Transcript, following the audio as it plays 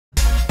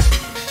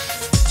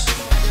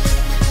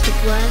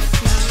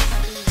was now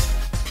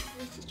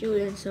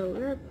student. So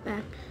we're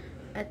back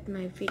at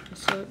my video.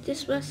 So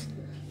this was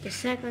the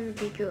second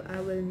video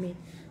I will make.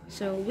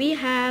 So we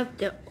have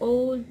the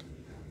old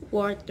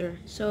water.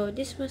 So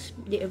this was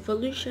the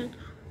evolution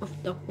of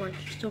the water.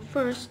 So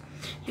first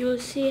you will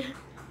see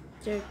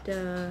there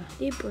the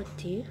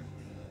liberty,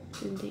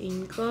 then the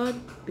in God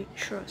we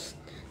trust,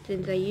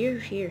 then the year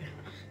here.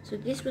 So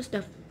this was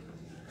the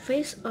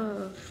face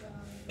of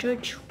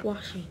George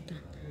Washington.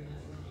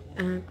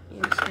 And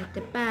at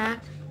the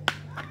back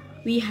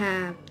we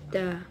have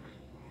the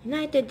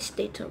United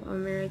States of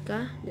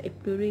America, the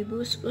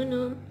pluribus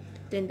unum,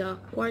 then the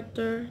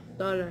 $quarter.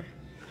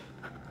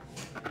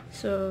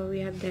 So we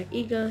have the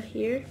eagle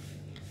here,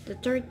 the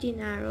 13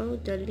 arrow,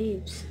 the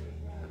leaves.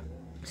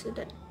 So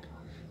that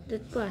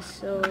was.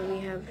 So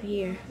we have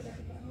here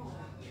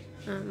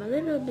a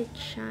little bit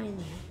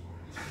shiny.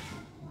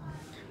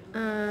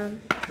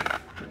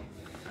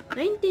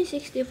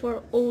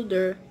 1964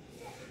 older,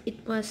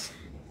 it was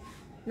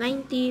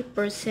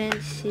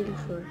 90%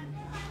 silver.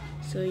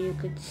 So you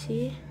could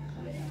see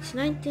it's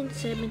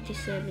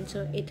 1977.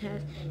 So it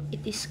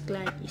is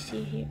clad. You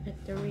see here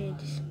at the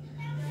reds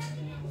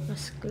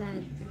was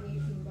clad.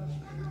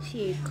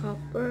 See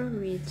copper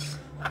reeds.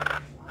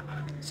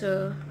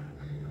 So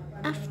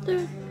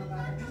after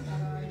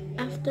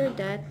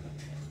that,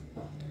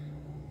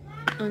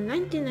 on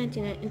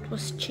 1999 it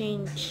was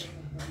changed.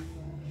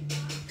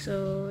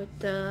 So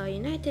the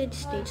United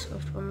States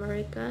of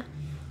America,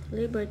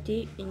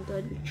 liberty, in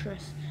God we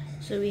trust.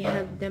 So we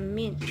have the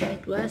mint.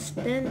 It was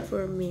 10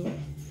 for mint.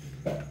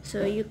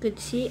 So you could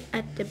see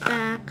at the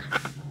back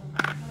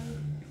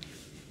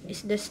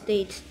is the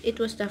states. It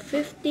was the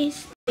 50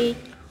 state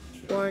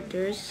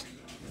borders.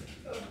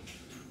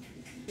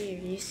 Here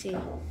you see.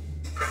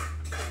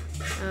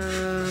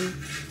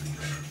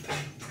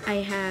 I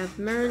have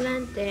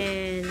Maryland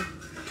and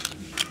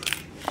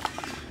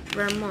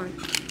Vermont.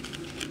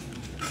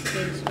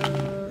 Okay,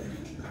 so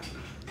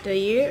the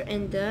year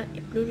and the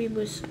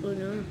pluribus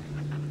unum.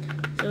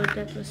 So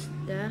that was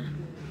the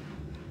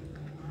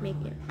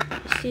making.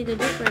 You see the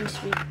difference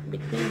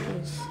between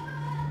this.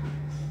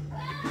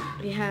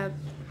 We have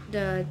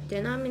the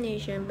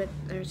denomination, but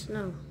there's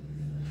no.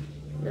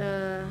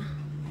 The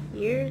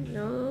year,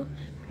 no.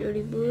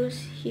 Pluribus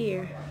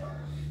here.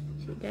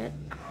 See that?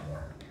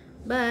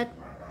 But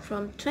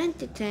from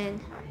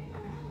 2010,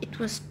 it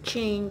was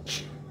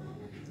changed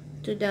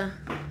to the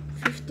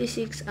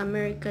 56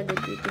 America the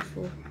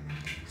Beautiful.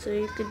 So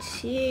you could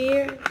see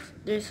here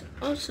there's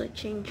also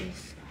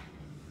changes.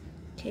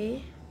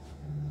 Okay,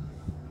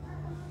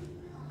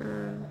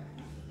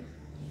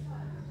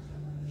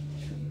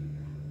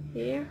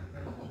 here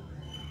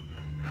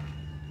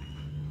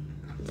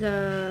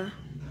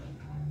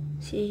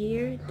see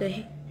here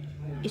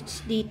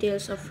its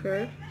details of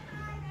her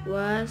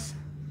was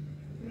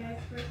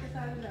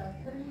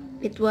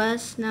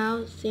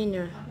now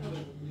thinner.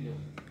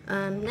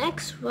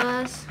 Next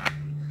was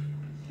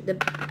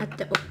at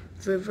the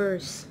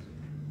reverse.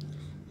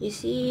 You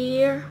see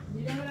here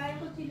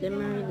the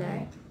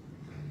Maryland.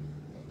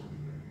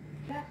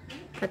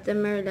 At the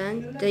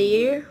Maryland, the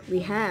year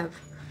we have,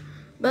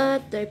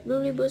 but the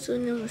pluribus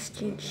unum was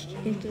changed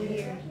into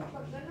here.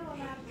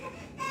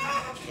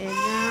 And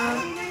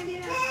now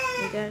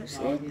that's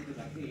it.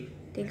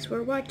 Thanks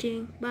for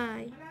watching.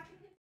 Bye.